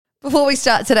Before we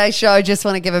start today's show, just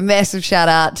want to give a massive shout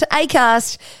out to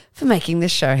Acast for making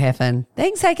this show happen.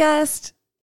 Thanks, Acast.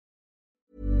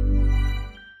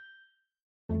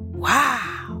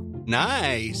 Wow.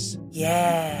 Nice.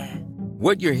 Yeah.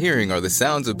 What you're hearing are the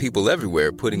sounds of people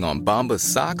everywhere putting on Bombas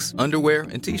socks, underwear,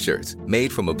 and T-shirts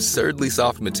made from absurdly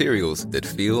soft materials that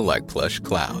feel like plush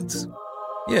clouds.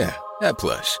 Yeah, that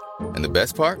plush. And the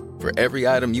best part? For every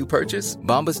item you purchase,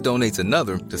 Bombas donates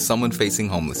another to someone facing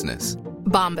homelessness.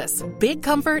 Bombas. Big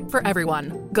comfort for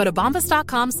everyone. Go to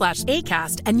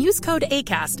bombas.com/ACAST and use code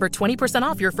ACAST for 20%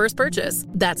 off your first purchase.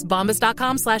 That's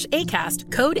bombas.com/ACAST.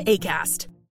 Code ACAST.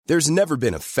 There's never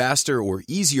been a faster or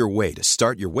easier way to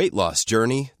start your weight loss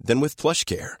journey than with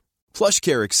PlushCare.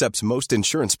 PlushCare accepts most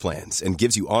insurance plans and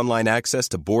gives you online access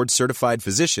to board-certified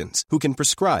physicians who can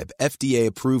prescribe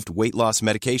FDA-approved weight loss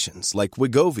medications like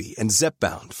Wegovy and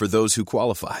Zepbound for those who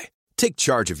qualify. Take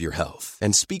charge of your health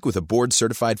and speak with a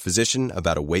board-certified physician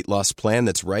about a weight loss plan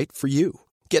that's right for you.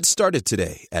 Get started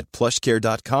today at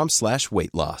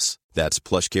plushcare.com/weight loss. That's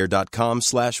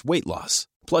plushcare.com/weight loss.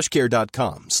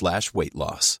 plushcare.com/weight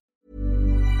loss.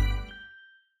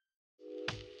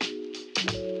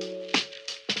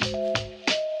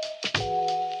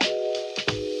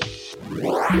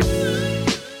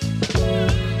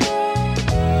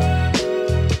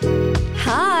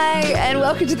 Hi, and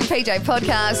welcome to the PJ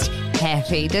Podcast.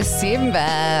 Happy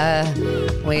December.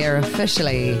 We are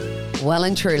officially well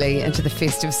and truly into the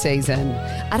festive season.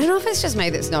 I don't know if it's just me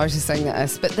that's noticing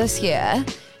this, but this year,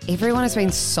 everyone has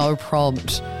been so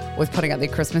prompt with putting up their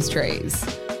Christmas trees.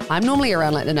 I'm normally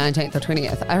around like the 19th or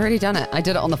 20th. I already done it. I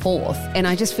did it on the 4th. And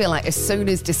I just feel like as soon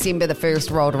as December the 1st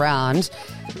rolled around,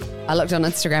 I looked on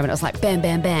Instagram and it was like, bam,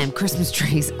 bam, bam, Christmas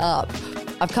trees up.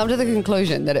 I've come to the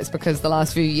conclusion that it's because the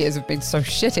last few years have been so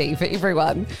shitty for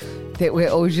everyone that we're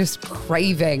all just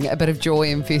craving a bit of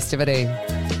joy and festivity.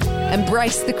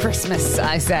 Embrace the Christmas,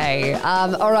 I say.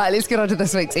 All right, let's get on to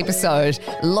this week's episode.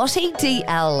 Lottie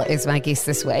Dalziel is my guest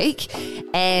this week,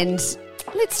 and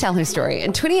let's tell her story.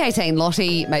 In 2018,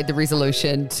 Lottie made the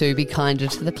resolution to be kinder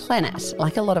to the planet,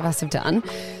 like a lot of us have done,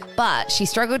 but she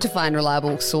struggled to find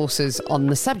reliable sources on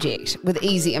the subject with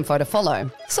easy info to follow.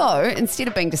 So instead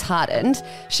of being disheartened,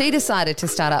 she decided to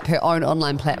start up her own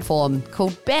online platform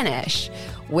called BANISH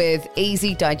with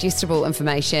easy, digestible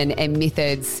information and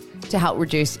methods to help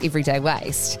reduce everyday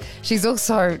waste. She's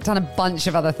also done a bunch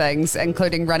of other things,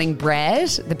 including running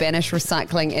BRAD, the BANISH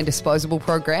Recycling and Disposable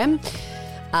Program,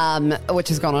 which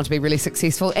has gone on to be really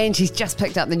successful. And she's just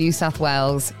picked up the New South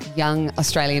Wales Young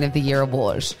Australian of the Year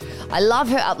award. I love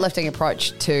her uplifting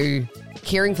approach to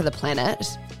caring for the planet,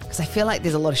 because I feel like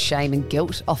there's a lot of shame and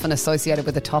guilt often associated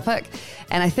with the topic.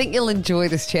 And I think you'll enjoy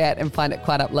this chat and find it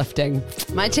quite uplifting.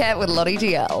 My chat with Lottie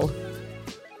Dalziel.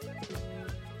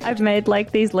 I've made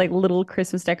like these like little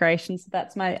Christmas decorations.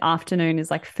 That's my afternoon,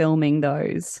 is like filming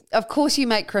those. Of course you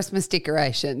make Christmas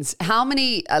decorations. How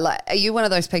many, are you one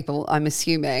of those people, I'm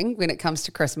assuming, when it comes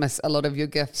to Christmas, a lot of your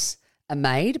gifts are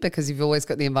made because you've always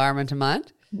got the environment in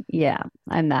mind? Yeah,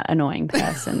 I'm that annoying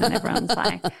person. And everyone's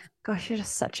like, gosh, you're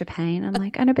just such a pain. I'm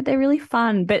like, I know, but they're really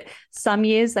fun. But some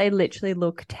years they literally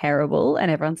look terrible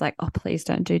and everyone's like, oh, please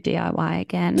don't do DIY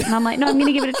again. And I'm like, no, I'm going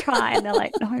to give it a try. And they're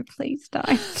like, no, please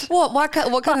don't. What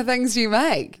kind of things do you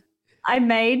make? I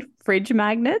made fridge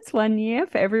magnets one year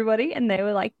for everybody, and they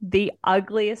were like the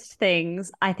ugliest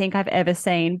things I think I've ever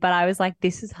seen. But I was like,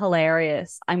 this is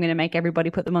hilarious. I'm going to make everybody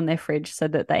put them on their fridge so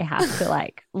that they have to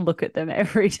like look at them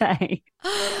every day.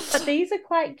 But these are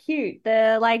quite cute.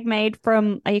 They're like made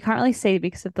from, you can't really see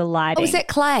because of the lighting. Oh, is that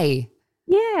clay?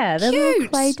 Yeah, they're Cute. little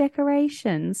clay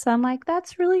decorations. So I'm like,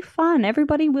 that's really fun.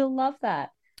 Everybody will love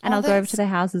that. And I'll go over to their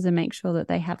houses and make sure that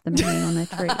they have them hanging on their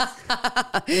trees.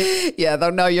 Yeah,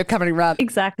 they'll know you're coming around.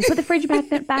 Exactly. Put the fridge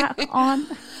magnet back on.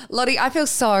 Lottie, I feel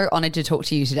so honoured to talk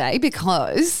to you today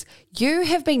because you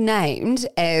have been named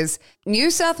as New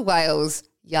South Wales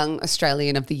Young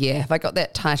Australian of the Year. Have I got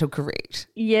that title correct?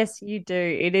 Yes, you do.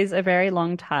 It is a very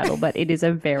long title, but it is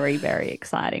a very, very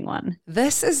exciting one.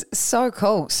 This is so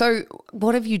cool. So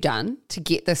what have you done to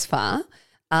get this far?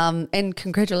 And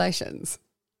congratulations.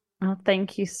 Oh,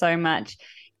 thank you so much.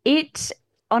 It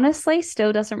honestly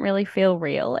still doesn't really feel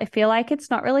real. I feel like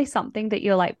it's not really something that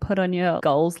you're like put on your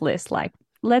goals list, like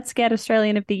let's get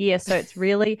Australian of the Year. So it's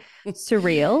really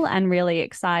surreal and really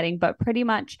exciting, but pretty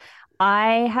much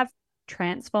I have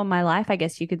transformed my life, I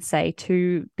guess you could say,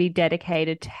 to be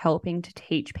dedicated to helping to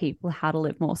teach people how to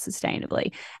live more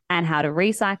sustainably and how to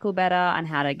recycle better and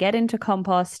how to get into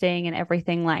composting and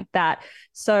everything like that.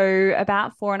 So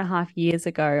about 4.5 years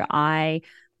ago, I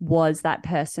was that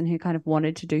person who kind of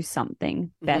wanted to do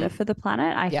something better for the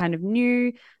planet. I kind of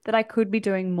knew that I could be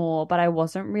doing more, but I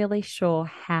wasn't really sure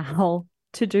how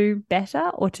to do better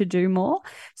or to do more.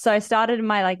 So I started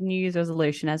my like New Year's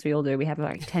resolution, as we all do. We have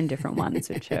like 10 different ones,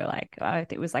 which are like, I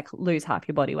think it was like lose half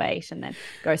your body weight and then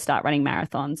go start running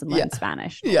marathons and learn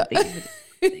Spanish.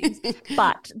 Things.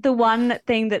 But the one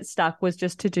thing that stuck was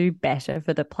just to do better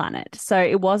for the planet. So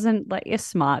it wasn't like a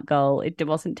SMART goal. It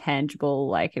wasn't tangible.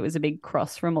 Like it was a big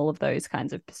cross from all of those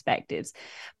kinds of perspectives.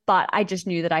 But I just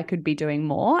knew that I could be doing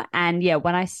more. And yeah,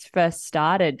 when I first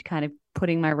started kind of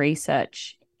putting my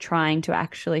research, trying to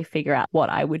actually figure out what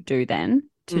I would do then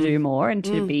to do more and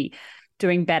to be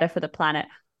doing better for the planet,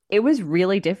 it was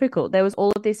really difficult. There was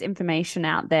all of this information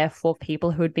out there for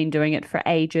people who had been doing it for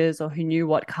ages or who knew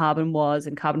what carbon was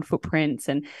and carbon footprints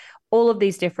and all of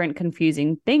these different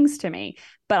confusing things to me.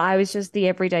 But I was just the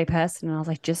everyday person and I was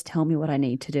like, just tell me what I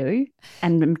need to do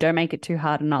and don't make it too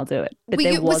hard and I'll do it. But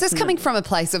was this coming from a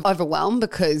place of overwhelm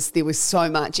because there was so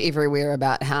much everywhere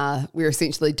about how we're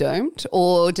essentially doomed,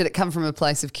 or did it come from a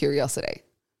place of curiosity?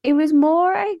 It was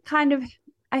more a kind of,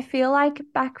 I feel like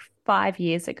back 5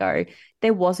 years ago,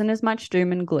 there wasn't as much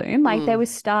doom and gloom. Like they were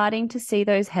starting to see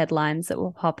those headlines that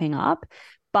were popping up.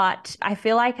 But I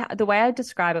feel like the way I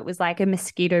describe it was like a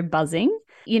mosquito buzzing.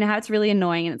 You know how it's really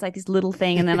annoying and it's like this little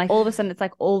thing and then like all of a sudden it's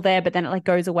like all there, but then it like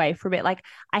goes away for a bit. Like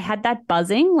I had that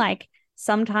buzzing, like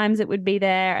sometimes it would be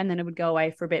there and then it would go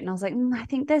away for a bit. And I was like, I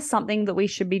think there's something that we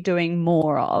should be doing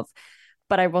more of.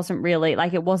 But I wasn't really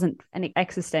like, it wasn't an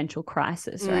existential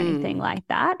crisis or anything like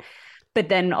that. But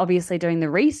then obviously doing the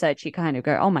research, you kind of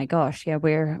go, oh my gosh, yeah,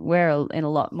 we're in a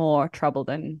lot more trouble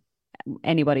than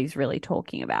anybody's really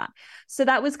talking about. So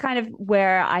that was kind of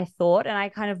where I thought, and I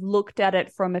kind of looked at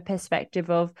it from a perspective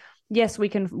of, yes, we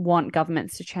can want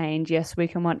governments to change. Yes, we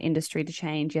can want industry to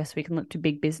change. Yes, we can look to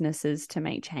big businesses to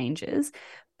make changes.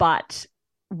 But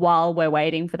while we're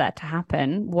waiting for that to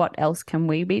happen, what else can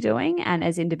we be doing? And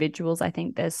as individuals, I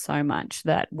think there's so much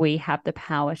that we have the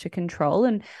power to control.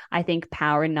 And I think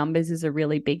power in numbers is a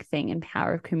really big thing, and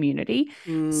power of community.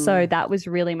 So that was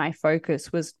really my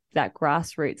focus, was that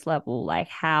grassroots level. Like,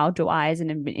 how do I as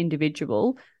an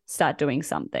individual start doing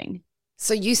something?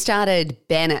 So you started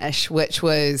BANISH, which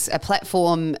was a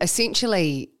platform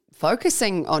essentially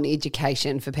focusing on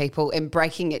education for people and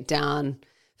breaking it down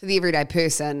for the everyday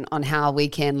person on how we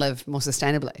can live more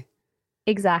sustainably.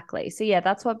 Exactly. So yeah,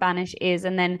 that's what BANISH is.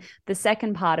 And then the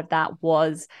second part of that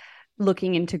was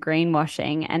looking into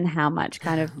greenwashing and how much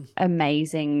kind of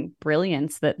amazing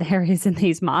brilliance that there is in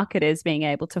these marketers being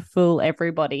able to fool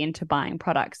everybody into buying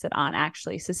products that aren't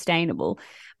actually sustainable.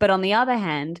 But on the other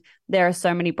hand, there are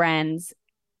so many brands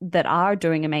that are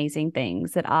doing amazing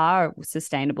things, that are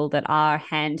sustainable, that are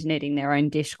hand knitting their own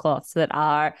dishcloths, that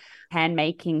are hand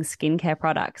making skincare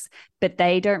products, but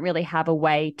they don't really have a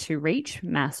way to reach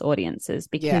mass audiences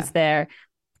because they're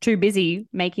too busy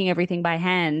making everything by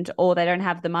hand, or they don't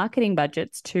have the marketing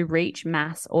budgets to reach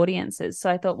mass audiences. So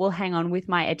I thought, well, hang on, with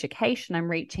my education, I'm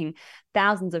reaching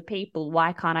thousands of people.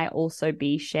 Why can't I also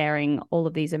be sharing all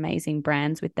of these amazing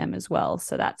brands with them as well?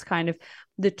 So that's kind of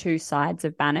the two sides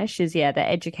of BANISH, is the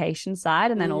education side,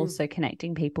 and then also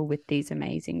connecting people with these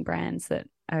amazing brands that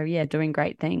are doing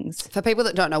great things. For people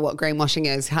that don't know what greenwashing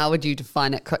is, how would you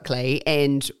define it quickly,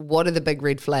 and what are the big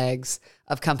red flags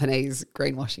of companies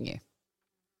greenwashing you?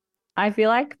 I feel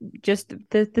like just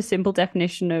the simple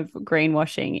definition of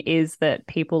greenwashing is that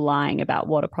people lying about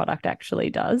what a product actually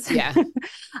does. Yeah.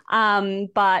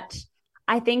 But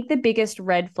I think the biggest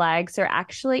red flags are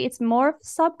actually, it's more of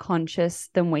subconscious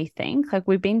than we think. Like,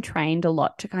 we've been trained a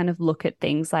lot to kind of look at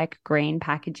things like green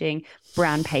packaging,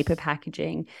 brown paper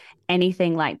packaging,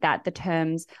 anything like that. The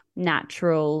terms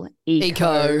natural,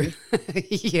 eco.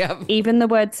 Yep. Even the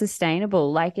word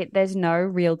sustainable, there's no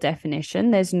real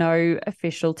definition. There's no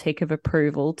official tick of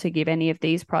approval to give any of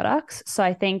these products. So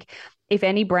I think if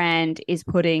any brand is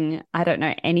putting, I don't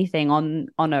know, anything on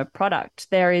a product,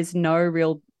 there is no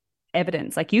real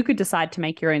evidence. Like, you could decide to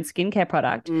make your own skincare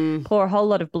product, pour a whole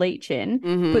lot of bleach in,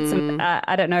 put some,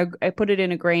 put it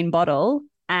in a green bottle,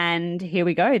 and here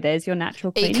we go. There's your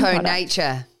natural cleaning Eco product.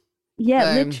 nature.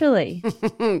 Yeah, literally.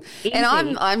 And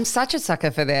I'm such a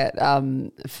sucker for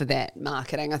that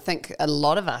marketing. I think a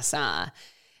lot of us are.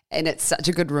 And it's such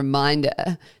a good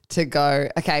reminder to go,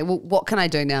 okay, well, what can I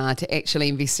do now to actually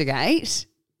investigate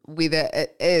whether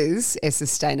it is as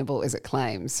sustainable as it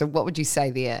claims? So what would you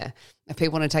say there? If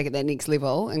people want to take it that next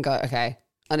level and go, okay,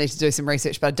 I need to do some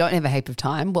research, but I don't have a heap of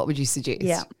time, what would you suggest?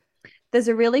 Yeah. There's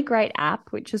a really great app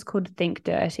which is called Think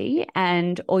Dirty,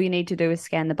 and all you need to do is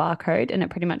scan the barcode and it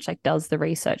pretty much like does the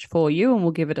research for you and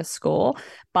will give it a score.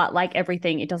 But like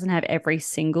everything, it doesn't have every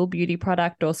single beauty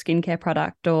product or skincare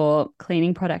product or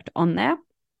cleaning product on there.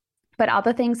 But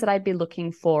other things that I'd be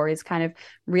looking for is kind of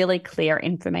really clear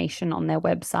information on their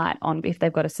website on if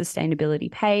they've got a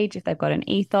sustainability page, if they've got an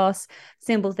ethos,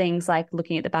 simple things like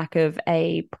looking at the back of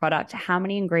a product, how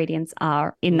many ingredients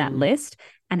are in that list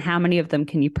and how many of them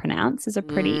can you pronounce is a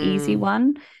pretty easy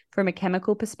one from a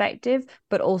chemical perspective.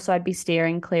 But also I'd be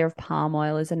steering clear of palm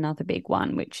oil is another big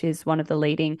one, which is one of the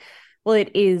leading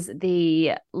it is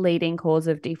the leading cause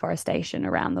of deforestation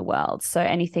around the world. So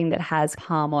anything that has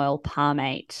palm oil,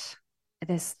 palmate,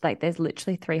 there's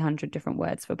literally 300 different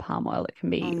words for palm oil. It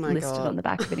can be listed on the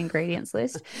back of an ingredients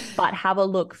list, but have a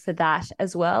look for that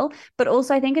as well. But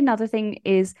also I think another thing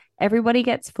is everybody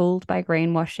gets fooled by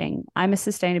greenwashing. I'm a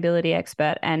sustainability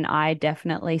expert and I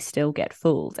definitely still get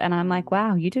fooled. And I'm like,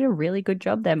 wow, you did a really good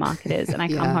job there, marketers. And I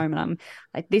come home and I'm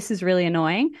like, this is really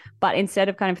annoying. But instead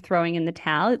of kind of throwing in the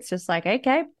towel, it's just like,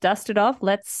 okay, dust it off.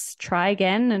 Let's try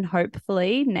again. And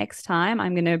hopefully next time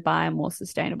I'm going to buy a more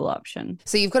sustainable option.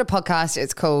 So you've got a podcast.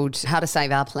 It's called How to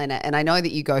Save Our Planet. And I know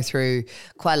that you go through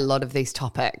quite a lot of these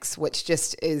topics, which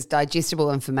just is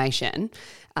digestible information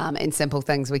and simple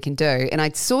things we can do. And I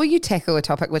saw you tackle a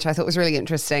topic which I thought was really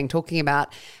interesting, talking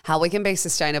about how we can be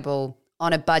sustainable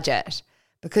on a budget,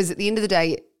 because at the end of the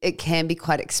day, it can be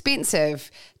quite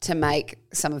expensive to make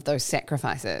some of those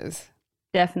sacrifices.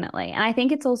 Definitely. And I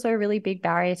think it's also a really big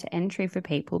barrier to entry for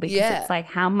people because it's like,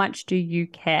 how much do you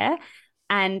care?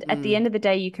 And at the end of the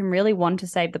day, you can really want to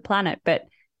save the planet, but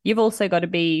you've also got to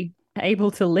be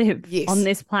able to live on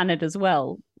this planet as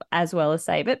well as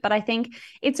save it. But I think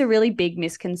it's a really big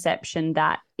misconception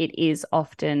that it is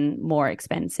often more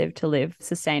expensive to live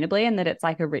sustainably and that it's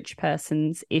like a rich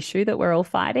person's issue that we're all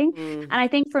fighting. And I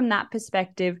think from that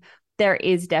perspective, there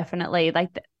is definitely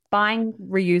like buying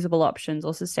reusable options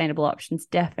or sustainable options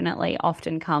definitely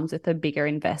often comes with a bigger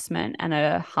investment and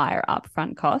a higher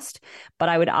upfront cost. But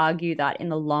I would argue that in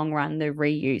the long run, the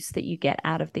reuse that you get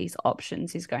out of these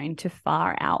options is going to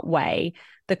far outweigh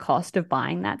the cost of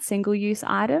buying that single-use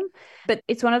item. But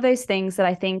it's one of those things that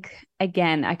I think,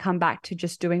 again, I come back to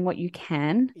just doing what you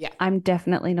can. Yeah. I'm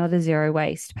definitely not a zero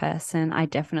waste person. I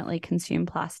definitely consume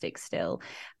plastic still.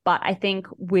 But I think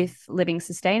with living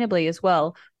sustainably as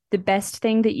well, the best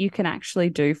thing that you can actually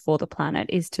do for the planet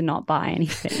is to not buy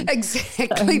anything.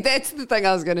 Exactly. So, that's the thing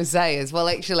I was going to say is, well,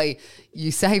 actually,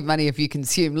 you save money if you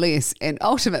consume less. And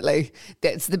ultimately,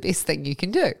 that's the best thing you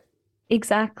can do.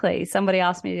 Exactly. Somebody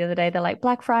asked me the other day, they're like,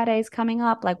 Black Friday is coming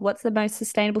up. Like, what's the most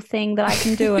sustainable thing that I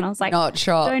can do? And I was like, not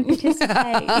sure. Don't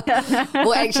participate.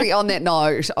 Well, actually, on that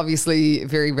note, obviously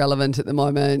very relevant at the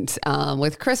moment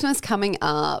with Christmas coming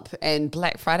up and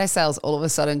Black Friday sales all of a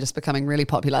sudden just becoming really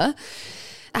popular.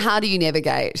 How do you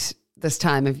navigate this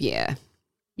time of year?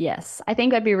 Yes, I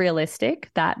think I'd be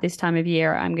realistic that this time of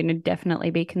year I'm going to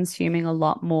definitely be consuming a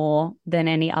lot more than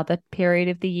any other period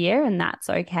of the year, and that's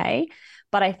okay.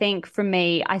 But I think for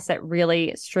me, I set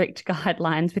really strict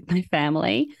guidelines with my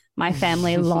family. My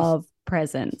family love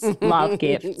presents, love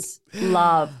gifts,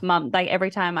 love mum. Like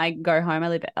every time I go home, I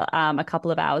live a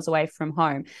couple of hours away from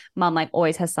home. Mum like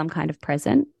always has some kind of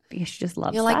present. Because she just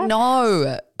loves You're that. like,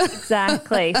 no.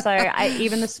 Exactly. So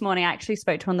even this morning, I actually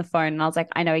spoke to her on the phone and I was like,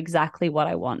 I know exactly what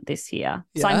I want this year.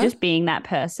 Yeah. So I'm just being that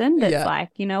person that's like,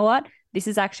 you know what? This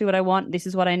is actually what I want. This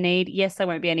is what I need. Yes, there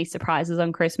won't be any surprises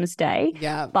on Christmas Day,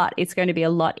 but it's going to be a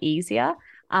lot easier.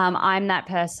 I'm that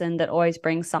person that always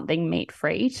brings something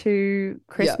meat-free to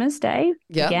Christmas Day.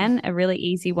 Again, a really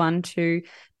easy one to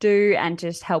do and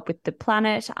just help with the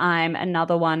planet. I'm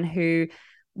another one who,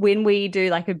 when we do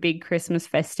like a big Christmas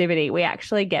festivity, we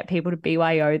actually get people to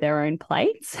BYO their own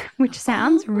plates, which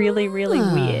sounds really, really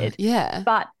weird. Yeah.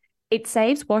 But it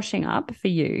saves washing up for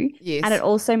you. Yes. And it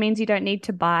also means you don't need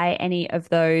to buy any of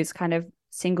those kind of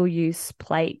single-use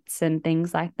plates and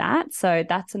things like that. So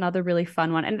that's another really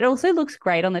fun one. And it also looks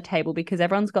great on the table because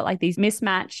everyone's got like these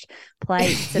mismatched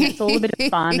plates and it's all a bit of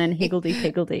fun and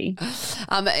higgledy-piggledy.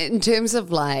 In terms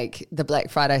of like the Black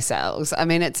Friday sales, I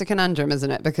mean, it's a conundrum,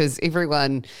 isn't it? Because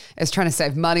everyone is trying to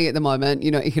save money at the moment.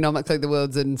 You know, economically, the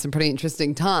world's in some pretty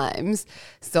interesting times.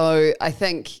 So I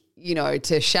think, you know,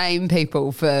 to shame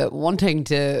people for wanting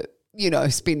to, you know,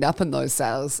 spend up in those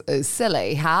sales is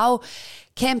silly. How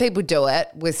can people do it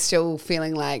with still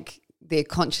feeling like they're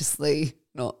consciously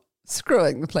not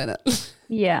screwing the planet?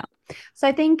 Yeah. So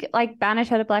I think like BANISH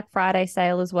had a Black Friday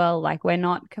sale as well. Like we're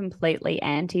not completely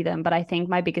anti them, but I think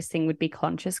my biggest thing would be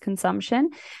conscious consumption.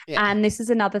 Yeah. And this is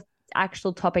another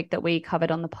actual topic that we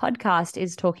covered on the podcast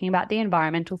is talking about the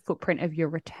environmental footprint of your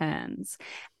returns.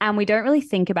 And we don't really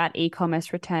think about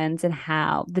e-commerce returns and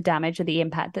how the damage or the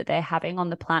impact that they're having on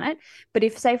the planet. But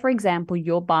if, say, for example,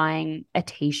 you're buying a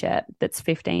t-shirt that's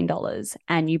 $15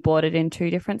 and you bought it in 2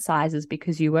 different sizes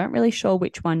because you weren't really sure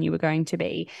which one you were going to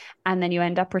be, and then you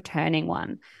end up returning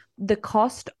one, the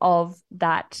cost of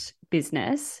that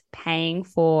business paying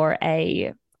for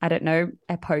a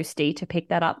postie to pick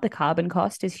that up, the carbon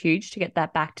cost is huge to get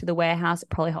that back to the warehouse. It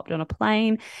probably hopped on a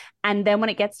plane. And then when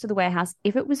it gets to the warehouse,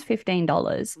 if it was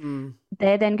 $15,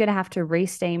 they're then going to have to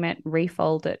re-steam it,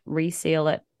 refold it, reseal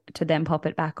it to then pop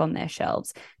it back on their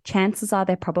shelves. Chances are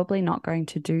they're probably not going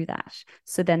to do that.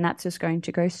 So then that's just going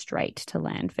to go straight to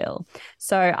landfill.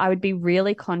 So I would be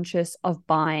really conscious of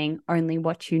buying only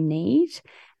what you need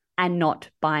and not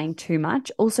buying too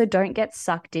much. Also, don't get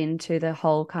sucked into the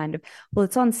whole kind of, well,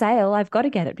 it's on sale, I've got to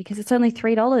get it because it's only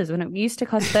 $3 when it used to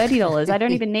cost $30. I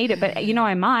don't even need it, but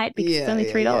I might because it's only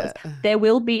 $3. Yeah. There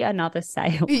will be another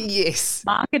sale. Yes.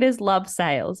 Marketers love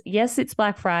sales. Yes, it's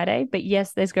Black Friday, but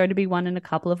yes, there's going to be one in a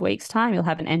couple of weeks' time. You'll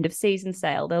have an end of season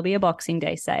sale. There'll be a Boxing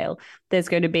Day sale. There's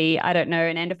going to be, an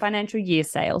end of financial year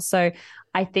sale. So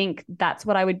I think that's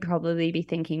what I would probably be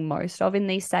thinking most of in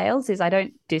these sales is I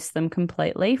don't diss them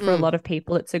completely. For a lot of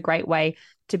people, it's a great way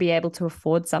to be able to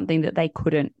afford something that they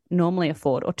couldn't normally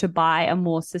afford, or to buy a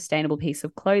more sustainable piece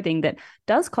of clothing that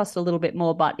does cost a little bit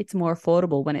more, but it's more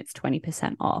affordable when it's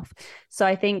 20% off. So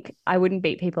I think I wouldn't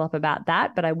beat people up about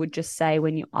that, but I would just say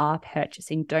when you are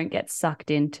purchasing, don't get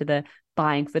sucked into the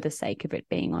buying for the sake of it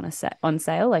being on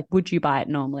sale. Like, would you buy it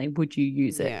normally? Would you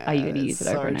use it? Yeah, are you going to use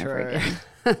it over and over again?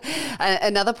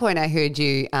 Another point I heard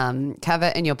you cover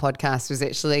in your podcast was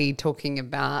actually talking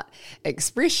about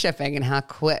express shipping and how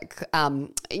quick,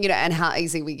 and how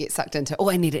easy we get sucked into,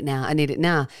 I need it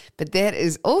now. But that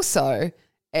is also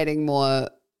adding more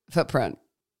footprint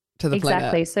to the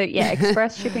planet. Exactly. So yeah,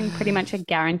 express shipping pretty much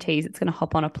guarantees it's going to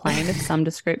hop on a plane of some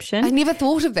description. I never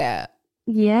thought of that.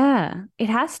 Yeah, it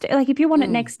has to. Like, if you want it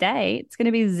next day, it's going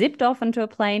to be zipped off onto a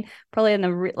plane, probably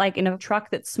in a truck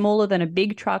that's smaller than a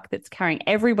big truck that's carrying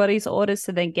everybody's orders.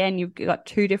 So then again, you've got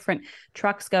 2 different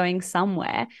trucks going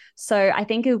somewhere. So I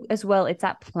think as well, it's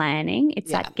at planning,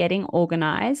 it's at getting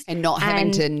organized, and not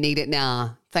having to need it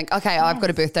now. Think, okay, I've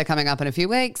got a birthday coming up in a few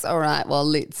weeks. All right, well,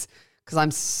 because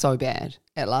I'm so bad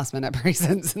at last minute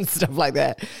presents and stuff like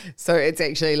that. So it's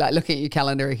actually like looking at your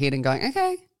calendar ahead and going,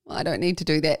 okay, well, I don't need to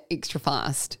do that extra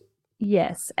fast.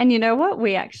 Yes. And you know what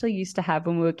we actually used to have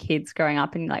when we were kids growing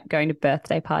up and like going to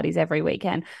birthday parties every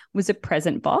weekend was a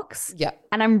present box. Yeah.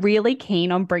 And I'm really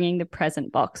keen on bringing the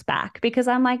present box back because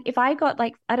I'm like, if I got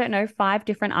 5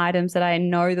 different items that I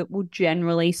know that will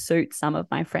generally suit some of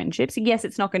my friendships. Yes,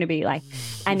 it's not going to be like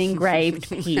an engraved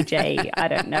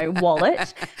PJ,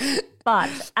 wallet.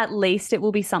 But at least it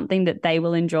will be something that they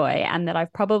will enjoy and that I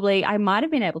might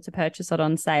have been able to purchase it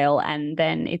on sale, and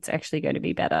then it's actually going to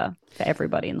be better for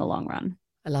everybody in the long run.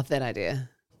 I love that idea.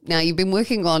 Now, you've been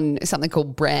working on something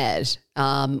called BRAD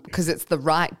because it's the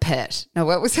right pit. No,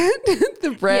 what was it?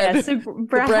 the BRAD. Yeah, so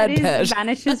BRAD is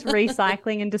BANISH's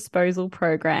Recycling and Disposal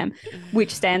Program,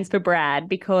 which stands for BRAD,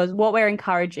 because what we're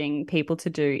encouraging people to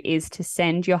do is to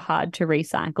send your hard to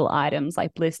recycle items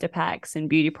like blister packs and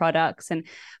beauty products and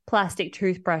plastic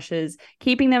toothbrushes,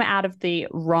 keeping them out of the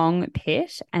wrong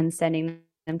pit and sending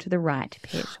them to the right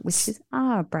pit, which is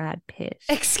our BRAD pit.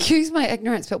 Excuse my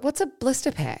ignorance, but what's a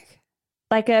blister pack?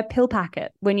 Like a pill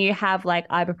packet when you have like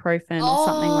ibuprofen or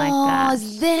something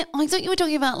like that. I thought you were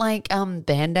talking about like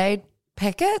Band-Aid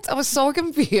packets. I was so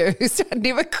confused. I'd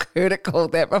never heard it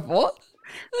called that before.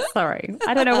 Sorry.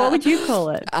 I don't know. What would you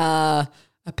call it? A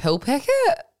pill packet?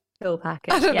 Pill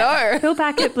packet. I don't know. Pill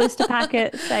packet, blister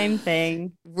packet, same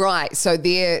thing. Right. So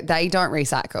they don't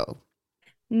recycle.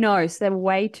 No, so they're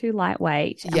way too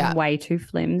lightweight and way too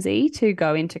flimsy to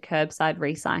go into curbside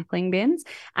recycling bins.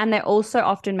 And they're also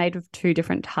often made of 2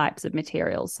 different types of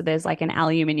materials. So there's like an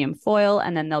aluminium foil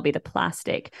and then there'll be the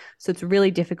plastic. So it's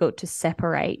really difficult to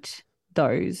separate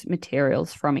those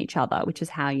materials from each other, which is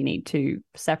how you need to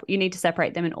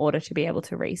separate them in order to be able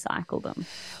to recycle them.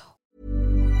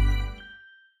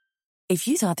 If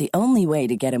you thought the only way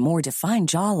to get a more defined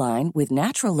jawline with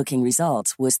natural-looking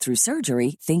results was through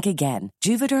surgery, think again.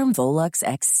 Juvederm Volux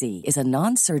XC is a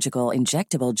non-surgical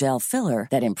injectable gel filler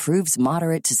that improves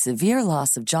moderate to severe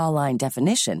loss of jawline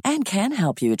definition and can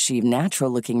help you achieve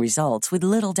natural-looking results with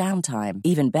little downtime.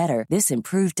 Even better, this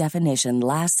improved definition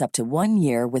lasts up to 1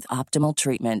 year with optimal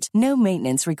treatment. No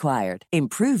maintenance required.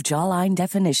 Improve jawline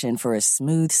definition for a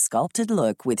smooth, sculpted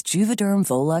look with Juvederm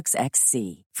Volux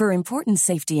XC. For important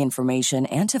safety information information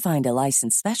and to find a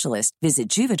licensed specialist, visit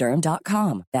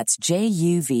Juvederm.com. That's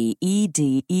JUVEDERM.com.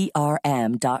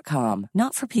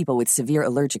 Not for people with severe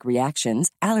allergic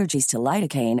reactions, allergies to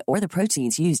lidocaine, or the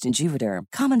proteins used in Juvederm.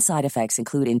 Common side effects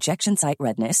include injection site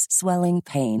redness, swelling,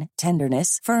 pain,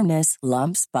 tenderness, firmness,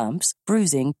 lumps, bumps,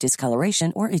 bruising,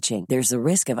 discoloration, or itching. There's a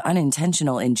risk of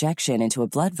unintentional injection into a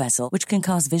blood vessel, which can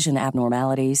cause vision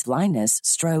abnormalities, blindness,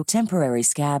 stroke, temporary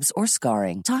scabs, or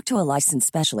scarring. Talk to a licensed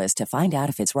specialist to find out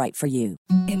if it's right for you.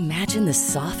 Imagine the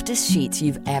softest sheets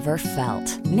you've ever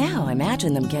felt. Now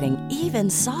imagine them getting even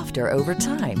softer over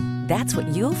time. That's what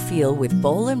you'll feel with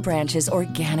Boll & Branch's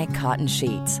organic cotton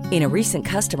sheets. In a recent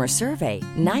customer survey,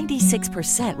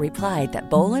 96% replied that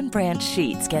Boll & Branch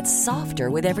sheets get softer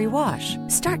with every wash.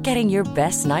 Start getting your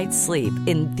best night's sleep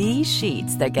in these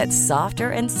sheets that get softer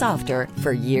and softer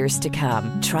for years to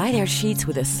come. Try their sheets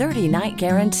with a 30-night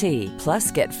guarantee. Plus,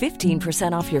 get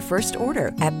 15% off your first order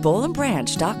at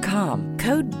bollandbranch.com.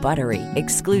 Code BUTTERY.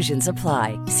 Exclusions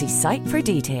apply. See site for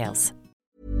details.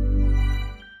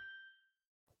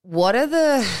 What are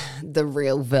the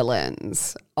real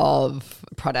villains of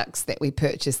products that we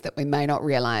purchase that we may not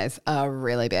realize are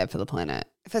really bad for the planet?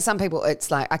 For some people, it's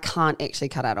like, I can't actually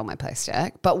cut out all my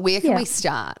plastic, but where can we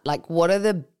start? Like, what are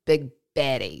the big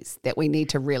baddies that we need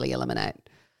to really eliminate?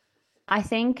 I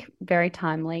think very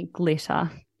timely, glitter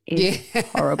is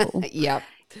horrible. Yep.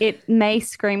 It may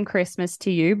scream Christmas to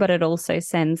you, but it also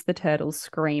sends the turtles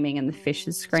screaming and the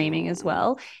fishes screaming as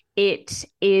well. It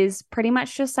is pretty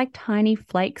much just like tiny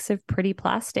flakes of pretty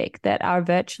plastic that are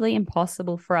virtually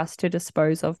impossible for us to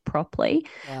dispose of properly.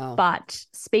 Wow. But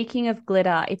speaking of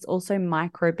glitter, it's also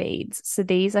microbeads. So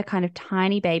these are kind of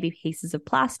tiny baby pieces of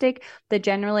plastic. They're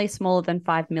generally smaller than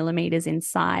 5 millimeters in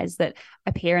size that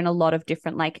appear in a lot of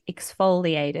different like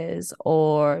exfoliators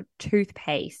or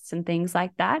toothpastes and things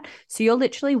like that. So you're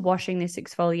literally washing this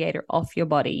exfoliator off your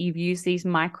body. You've used these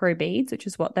microbeads, which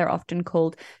is what they're often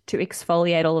called, to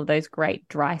exfoliate all of those great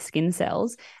dry skin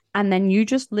cells. And then you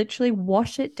just literally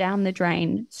wash it down the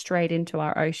drain straight into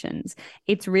our oceans.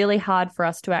 It's really hard for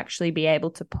us to actually be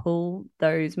able to pull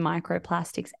those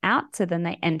microplastics out. So then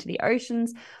they enter the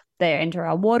oceans, they enter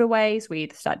our waterways, we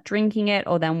either start drinking it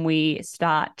or then we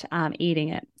start eating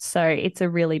it. So it's a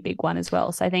really big one as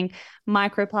well. So I think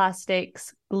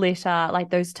microplastics, glitter,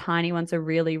 like those tiny ones are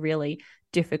really, really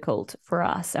difficult for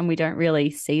us and we don't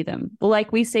really see them. Well,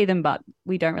 like we see them, but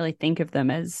we don't really think of them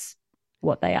as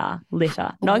what they are.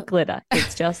 Litter, not glitter.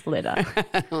 It's just litter.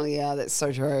 Oh, yeah, that's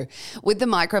so true. With the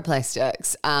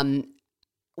microplastics,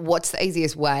 what's the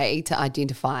easiest way to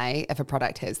identify if a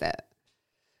product has that?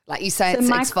 Like you say, it's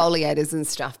exfoliators and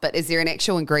stuff, but is there an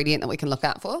actual ingredient that we can look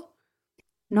out for?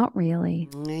 Not really.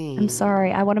 I'm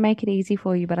sorry. I want to make it easy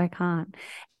for you, but I can't.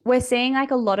 We're seeing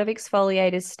like a lot of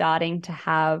exfoliators starting to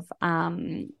have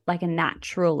like a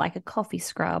natural, like a coffee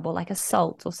scrub or like a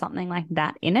salt or something like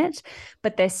that in it,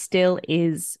 but there still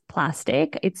is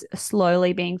plastic. It's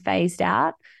slowly being phased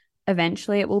out.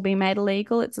 Eventually it will be made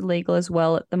illegal. It's illegal as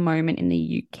well at the moment in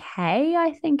the UK,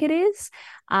 I think it is.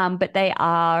 But they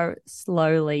are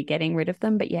slowly getting rid of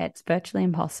them. But yeah, it's virtually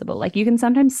impossible. Like you can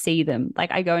sometimes see them.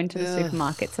 Like I go into the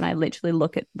supermarkets and I literally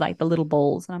look at like the little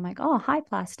balls and I'm like, oh, hi,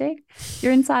 plastic.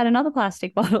 You're inside another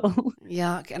plastic bottle.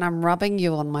 Yuck. And I'm rubbing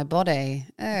you on my body.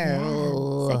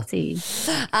 Oh, yeah, sexy.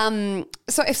 So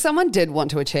if someone did want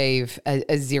to achieve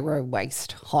a zero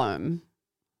waste home,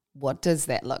 what does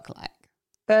that look like?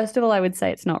 First of all, I would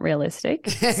say it's not realistic.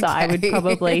 Okay. So I would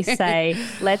probably say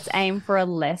let's aim for a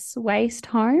less waste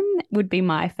home would be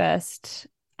my first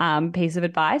piece of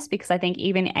advice, because I think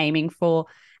even aiming for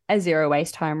a zero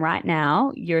waste home right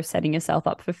now, you're setting yourself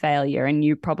up for failure and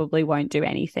you probably won't do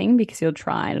anything because you'll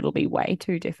try and it'll be way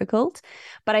too difficult.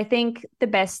 But I think the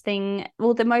best thing,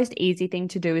 well, the most easy thing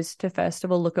to do is to first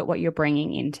of all look at what you're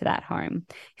bringing into that home.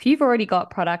 If you've already got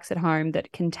products at home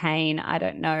that contain, I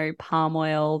don't know, palm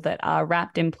oil that are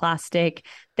wrapped in plastic,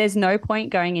 there's no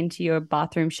point going into your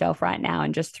bathroom shelf right now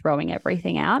and just throwing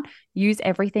everything out. Use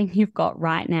everything you've got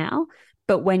right now.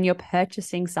 But when you're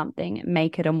purchasing something,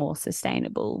 make it a more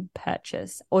sustainable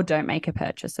purchase, or don't make a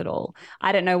purchase at all.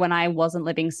 I don't know, when I wasn't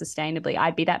living sustainably,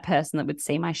 I'd be that person that would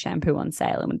see my shampoo on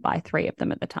sale and would buy 3 of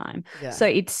them at the time. Yeah. So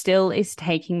it still is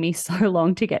taking me so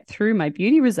long to get through my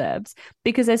beauty reserves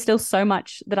because there's still so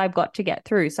much that I've got to get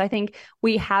through. So I think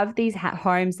we have these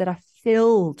homes that are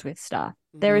filled with stuff.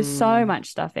 There is so much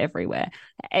stuff everywhere.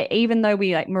 Even though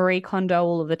we like Marie Kondo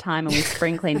all of the time and we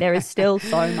spring clean, there is still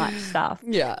so much stuff.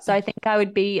 Yeah. So I think I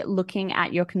would be looking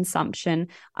at your consumption.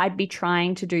 I'd be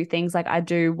trying to do things like I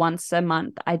do once a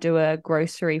month. I do a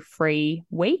grocery-free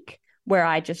week where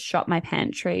I just shop my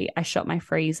pantry, I shop my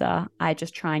freezer. I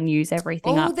just try and use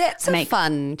everything up. Oh, that's a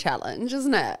fun challenge,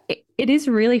 isn't it? It is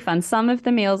really fun. Some of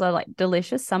the meals are like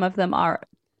delicious. Some of them are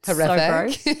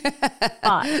Horrific. so gross.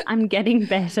 But I'm getting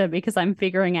better because I'm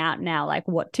figuring out now like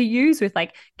what to use with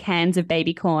like cans of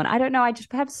baby corn. I don't know. I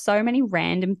just have so many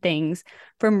random things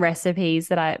from recipes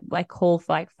that I like call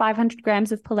for like 500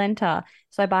 grams of polenta.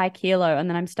 So I buy a kilo and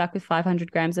then I'm stuck with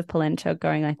 500 grams of polenta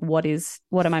going like, what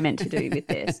am I meant to do with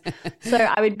this? So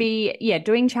I would be,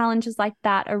 doing challenges like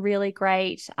that are really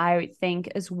great. I would think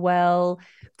as well,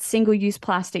 single-use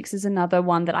plastics is another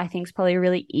one that I think is probably a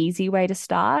really easy way to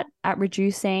start at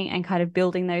reducing and kind of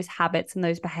building those habits and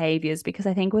those behaviors, because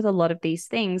I think with a lot of these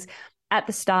things, at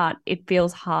the start, it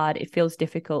feels hard. It feels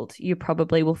difficult. You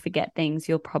probably will forget things.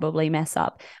 You'll probably mess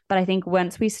up. But I think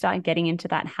once we start getting into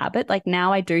that habit, like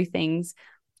now I do things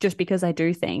just because I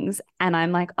do things and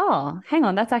I'm like, oh, hang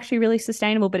on, that's actually really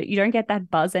sustainable. But you don't get that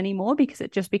buzz anymore because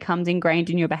it just becomes ingrained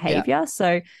in your behavior. Yeah.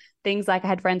 So things like I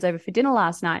had friends over for dinner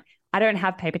last night. I don't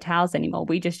have paper towels anymore.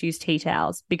 We just use tea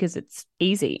towels because it's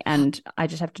easy and I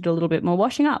just have to do a little bit more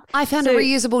washing up. I found a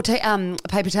reusable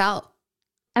paper towel.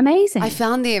 Amazing. I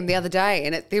found them the other day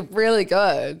and they're really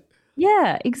good.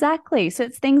 Yeah, exactly. So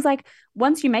it's things like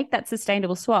once you make that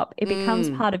sustainable swap, it becomes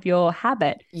part of your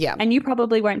habit. Yeah. And you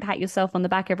probably won't pat yourself on the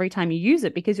back every time you use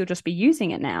it because you'll just be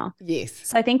using it now. Yes.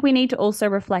 So I think we need to also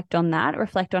reflect on that,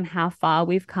 reflect on how far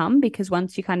we've come, because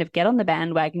once you kind of get on the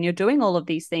bandwagon, you're doing all of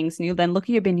these things and you'll then look at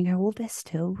your bin and you go, well, there's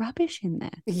still rubbish in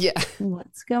there. Yeah.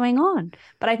 What's going on?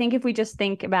 But I think if we just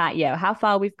think about, how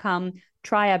far we've come,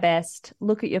 try our best,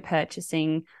 look at your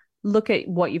purchasing, look at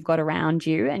what you've got around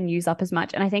you and use up as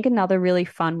much. And I think another really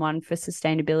fun one for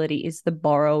sustainability is the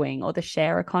borrowing or the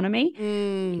share economy.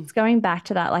 It's going back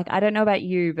to that. Like, I don't know about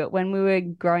you, but when we were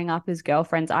growing up as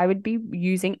girlfriends, I would be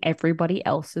using everybody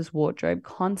else's wardrobe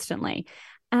constantly.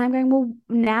 And I'm going, well,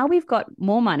 now we've got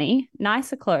more money,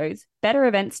 nicer clothes, better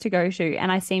events to go to.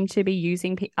 And I seem to be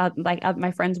using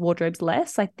my friends' wardrobes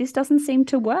less. Like, this doesn't seem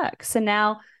to work. So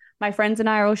now my friends and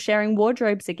I are all sharing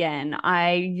wardrobes again.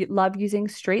 I love using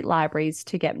street libraries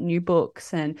to get new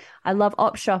books, and I love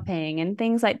op shopping and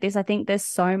things like this. I think there's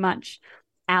so much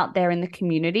out there in the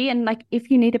community. And like,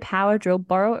 if you need a power drill,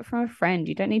 borrow it from a friend.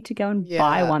 You don't need to go and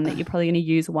buy one that you're probably going to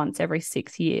use once every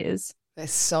 6 years.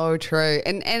 That's so true.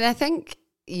 And I think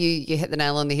you hit the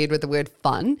nail on the head with the word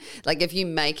fun. Like, if you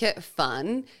make it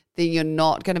fun, then you're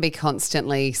not going to be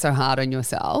constantly so hard on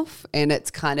yourself, and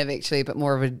it's kind of actually a bit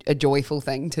more of a joyful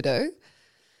thing to do.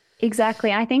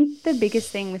 Exactly. I think the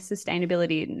biggest thing with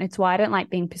sustainability, and it's why I don't like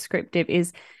being prescriptive,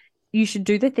 is you should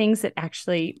do the things that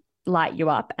actually light you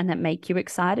up and that make you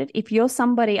excited. If you're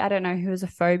somebody, I don't know, who has a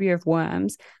phobia of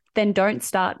worms, then don't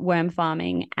start worm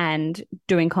farming and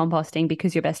doing composting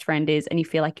because your best friend is and you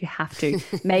feel like you have to.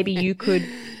 Maybe you could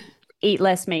eat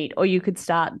less meat, or you could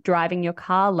start driving your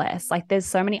car less. Like, there's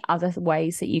so many other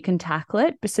ways that you can tackle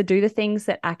it. But so do the things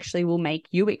that actually will make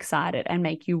you excited and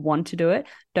make you want to do it.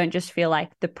 Don't just feel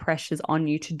like the pressure's on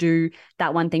you to do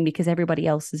that one thing because everybody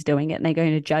else is doing it and they're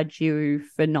going to judge you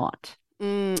for not.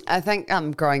 I think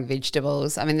growing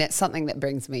vegetables, I mean, that's something that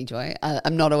brings me joy.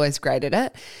 I'm not always great at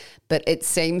it, but it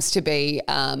seems to be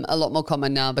a lot more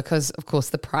common now because, of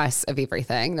course, the price of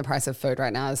everything, the price of food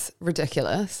right now is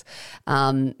ridiculous.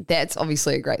 That's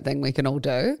obviously a great thing we can all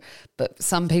do, but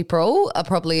some people are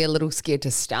probably a little scared to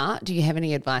start. Do you have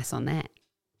any advice on that?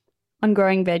 On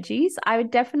growing veggies,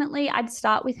 I'd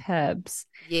start with herbs.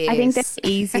 Yes. I think that's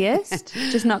easiest,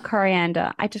 just not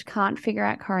coriander. I just can't figure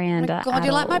out coriander. Oh my God,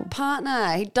 you're like my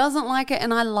partner. He doesn't like it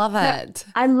and I love it.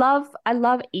 I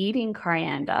love eating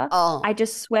coriander. Oh. I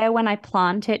just swear when I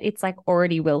plant it, it's like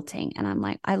already wilting. And I'm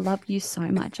like, I love you so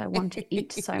much. I want to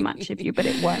eat so much of you, but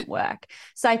it won't work.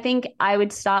 So I think I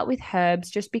would start with herbs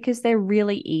just because they're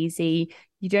really easy.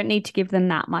 You don't need to give them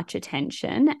that much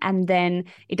attention. And then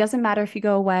it doesn't matter if you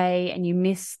go away and you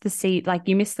miss the seed, like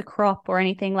you miss the crop or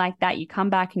anything like that. You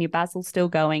come back and your basil's still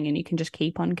going and you can just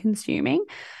keep on consuming.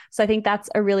 So I think that's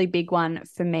a really big one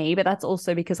for me, but that's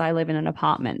also because I live in an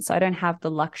apartment. So I don't have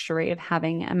the luxury of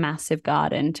having a massive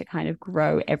garden to kind of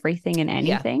grow everything and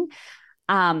anything. Yeah.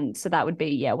 So that would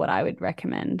be, what I would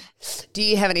recommend. Do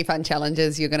you have any fun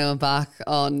challenges you're going to embark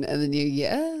on in the new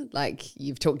year? Like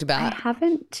you've talked about. I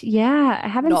haven't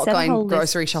not going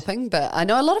grocery shopping, but I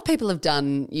know a lot of people have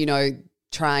done,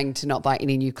 trying to not buy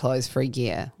any new clothes for a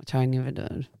year, which I never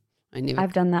did.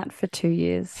 I've done that for 2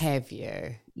 years. Have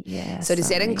you? Yeah. So does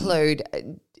that include,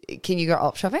 can you go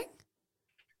op shopping?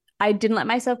 I didn't let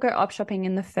myself go op shopping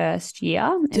in the first year.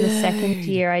 In the second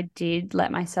year, I did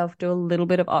let myself do a little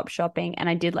bit of op shopping, and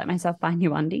I did let myself buy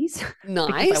new undies. Nice.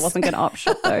 Because I wasn't going to op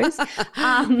shop those.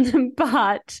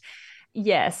 But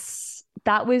yes,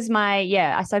 that was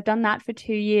so I've done that for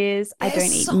 2 years. I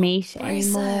don't eat meat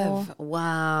anymore.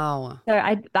 Wow. So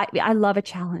I love a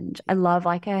challenge. I love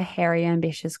like a hairy,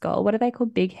 ambitious goal. What are they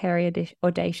called? Big, hairy,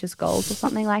 audacious goals or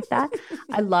something like that.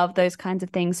 I love those kinds of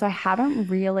things. So I haven't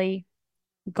really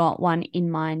got one in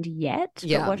mind yet,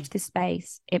 but watch this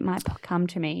space. It might come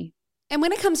to me. And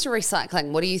when it comes to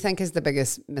recycling, what do you think is the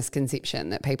biggest misconception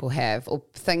that people have, or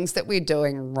things that we're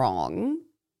doing wrong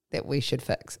that we should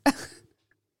fix?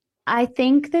 I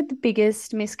think that the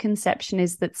biggest misconception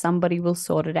is that somebody will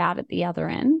sort it out at the other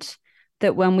end.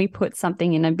 That when we put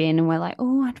something in a bin and we're like,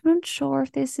 oh, I'm not sure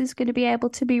if this is going to be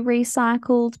able to be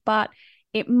recycled, but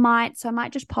it might. So I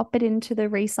might just pop it into the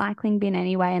recycling bin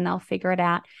anyway and they'll figure it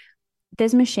out.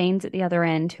 There's machines at the other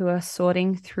end who are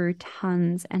sorting through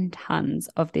tons and tons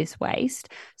of this waste.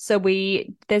 So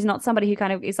there's not somebody who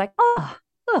kind of is like, oh,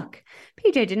 look,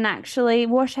 PJ didn't actually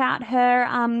wash out her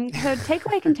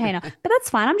takeaway container, but that's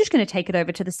fine. I'm just going to take it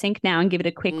over to the sink now and give it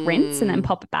a quick rinse and then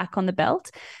pop it back on the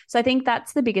belt. So I think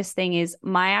that's the biggest thing is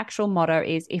my actual motto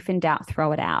is if in doubt,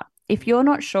 throw it out. If you're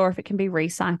not sure if it can be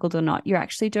recycled or not, you're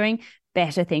actually doing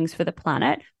better things for the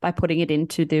planet by putting it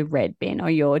into the red bin or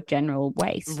your general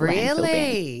waste.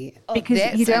 Really? Bin.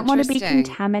 Because you don't want to be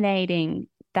contaminating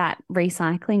that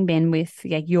recycling bin with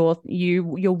your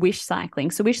wish cycling.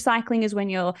 So wish cycling is when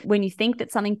you think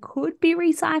that something could be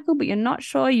recycled, but you're not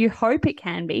sure, you hope it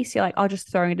can be. So you're like, I'll just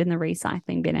throw it in the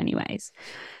recycling bin anyways.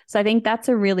 So I think that's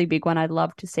a really big one I'd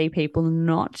love to see people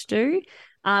not do.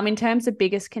 In terms of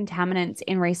biggest contaminants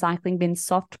in recycling bins,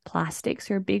 soft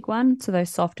plastics are a big one. So those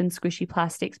soft and squishy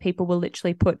plastics, people will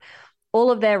literally put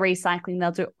all of their recycling,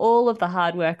 they'll do all of the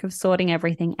hard work of sorting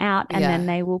everything out and then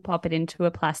they will pop it into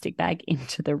a plastic bag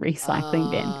into the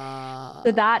recycling bin.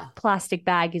 So that plastic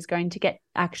bag is going to get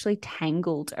actually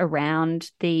tangled around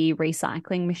the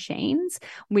recycling machines,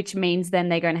 which means then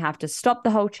they're going to have to stop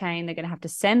the whole chain. They're going to have to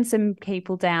send some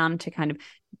people down to kind of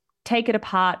take it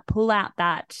apart, pull out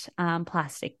that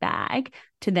plastic bag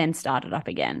to then start it up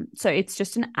again. So it's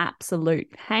just an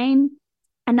absolute pain.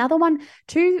 Another one,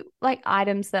 two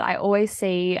items that I always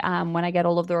see when I get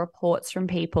all of the reports from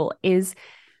people is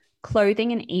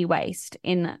clothing and e-waste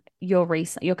in your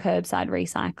curbside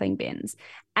recycling bins.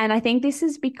 And I think this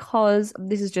is because,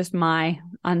 this is just my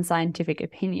unscientific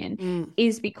opinion,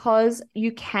 is because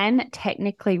you can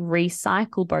technically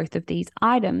recycle both of these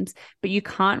items, but you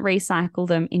can't recycle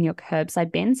them in your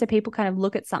curbside bin. So people kind of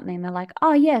look at something and they're like,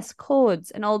 oh yes,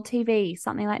 cords, an old TV,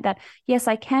 something like that. Yes,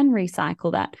 I can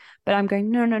recycle that. But I'm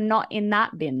going, no, not in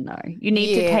that bin though. You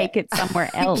need to take it somewhere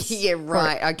else. Yeah,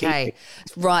 right. Okay.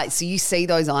 Right. So you see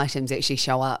those items actually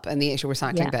show up in the actual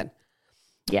recycling bin.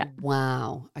 Yeah.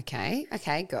 Wow. Okay,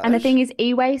 good. And the thing is,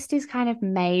 e-waste is kind of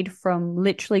made from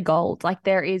literally gold. Like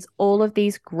there is all of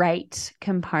these great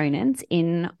components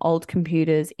in old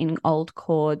computers, in old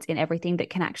cords, in everything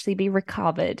that can actually be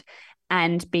recovered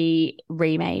and be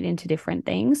remade into different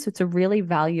things. So it's a really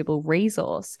valuable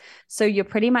resource. So you're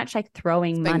pretty much like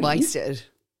throwing money wasted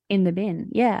in the bin.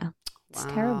 Yeah. It's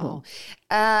terrible.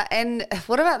 And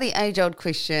what about the age-old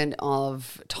question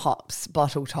of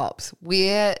bottle tops?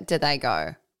 Where do they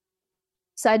go?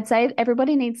 So I'd say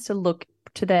everybody needs to look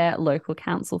to their local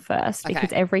council first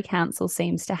because every council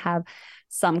seems to have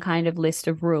some kind of list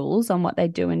of rules on what they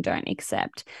do and don't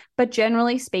accept. But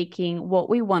generally speaking, what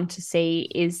we want to see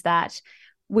is that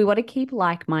we want to keep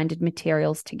like-minded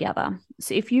materials together.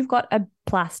 So if you've got a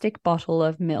plastic bottle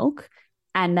of milk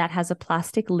and that has a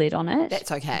plastic lid on it,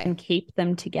 that's okay. And keep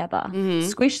them together. Mm-hmm.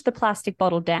 Squish the plastic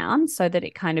bottle down so that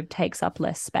it kind of takes up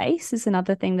less space is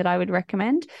another thing that I would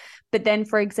recommend. But then,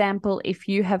 for example, if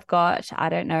you have got, I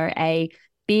don't know, a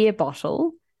beer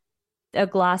bottle, a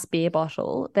glass beer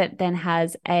bottle that then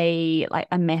has a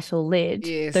metal lid,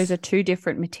 those are two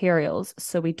different materials,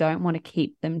 so we don't want to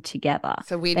keep them together.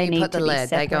 So where do you put the lid?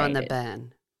 They go in the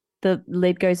bin. The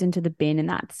lid goes into the bin, and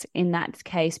that's in that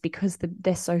case because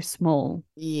they're so small.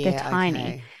 They're tiny.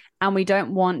 Okay. And we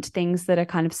don't want things that are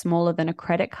kind of smaller than a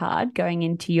credit card going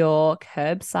into your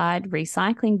curbside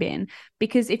recycling bin.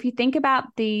 Because if you think about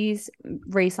these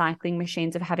recycling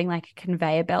machines of having like a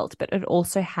conveyor belt, but it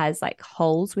also has like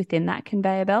holes within that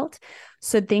conveyor belt.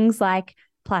 So things like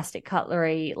plastic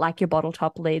cutlery, like your bottle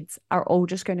top lids, are all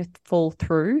just going to fall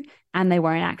through and they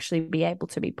won't actually be able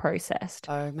to be processed.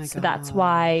 Oh my God. So that's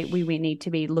why we need to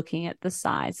be looking at the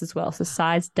size as well. So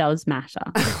size does matter.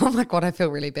 Oh my God, I feel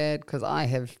really bad because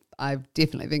I've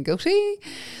definitely been guilty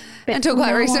until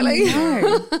quite recently.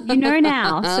 You know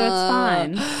now, so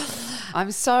it's fine.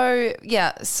 I'm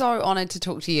so honoured to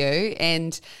talk to you,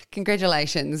 and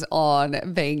congratulations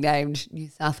on being named New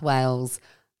South Wales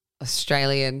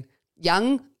Australian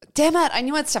Young Damn it, I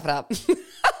knew I'd stuff it up.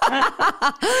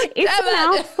 It's a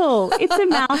mouthful. It's a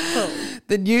mouthful.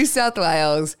 The New South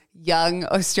Wales Young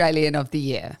Australian of the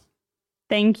Year.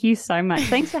 Thank you so much.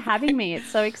 Thanks for having me.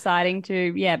 It's so exciting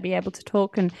to, be able to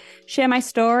talk and share my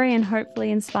story and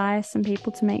hopefully inspire some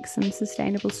people to make some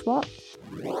sustainable swaps.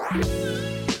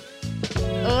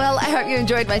 Well, I hope you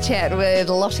enjoyed my chat with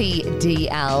Lottie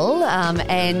Dalziel.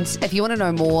 And if you want to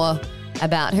know more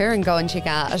about her and go and check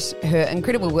out her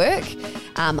incredible work,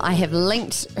 I have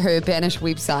linked her BANISH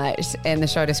website in the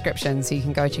show description, so you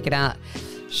can go check it out,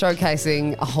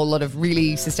 showcasing a whole lot of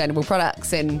really sustainable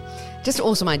products and just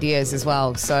awesome ideas as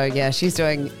well. So yeah, she's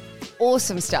doing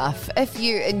awesome stuff. If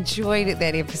you enjoyed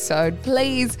that episode,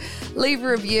 please leave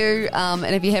a review.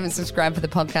 And if you haven't subscribed for the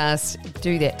podcast,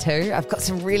 do that too. I've got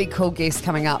some really cool guests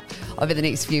coming up over the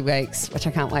next few weeks, which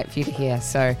I can't wait for you to hear.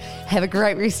 So have a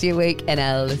great rest of your week, and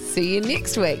I'll see you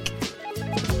next week.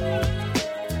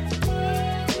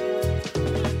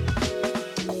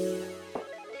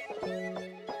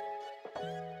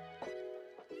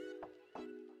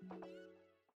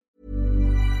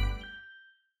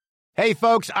 Hey,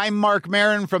 folks, I'm Mark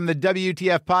Maron from the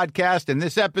WTF Podcast, and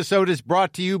this episode is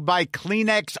brought to you by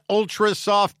Kleenex Ultra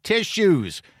Soft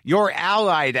Tissues, your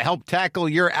ally to help tackle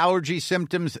your allergy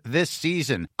symptoms this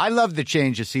season. I love the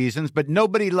change of seasons, but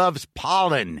nobody loves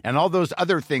pollen and all those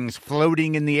other things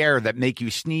floating in the air that make you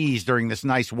sneeze during this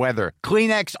nice weather.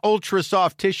 Kleenex Ultra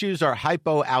Soft Tissues are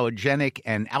hypoallergenic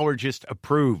and allergist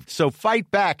approved, so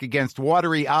fight back against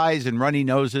watery eyes and runny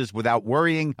noses without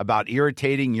worrying about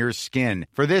irritating your skin.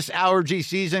 For this allergy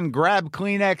season, grab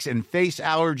Kleenex and face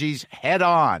allergies head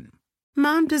on.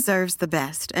 Mom deserves the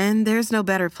best, and there's no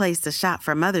better place to shop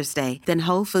for Mother's Day than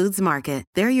Whole Foods Market.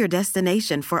 They're your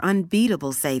destination for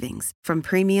unbeatable savings, from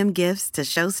premium gifts to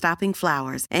show-stopping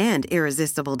flowers and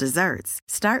irresistible desserts.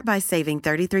 Start by saving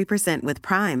 33% with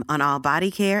Prime on all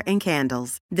body care and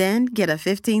candles. Then get a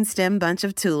 15-stem bunch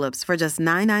of tulips for just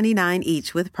 $9.99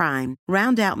 each with Prime.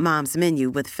 Round out Mom's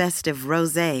menu with festive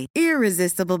rosé,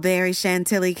 irresistible berry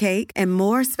chantilly cake, and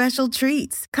more special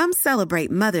treats. Come celebrate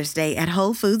Mother's Day at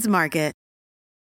Whole Foods Market.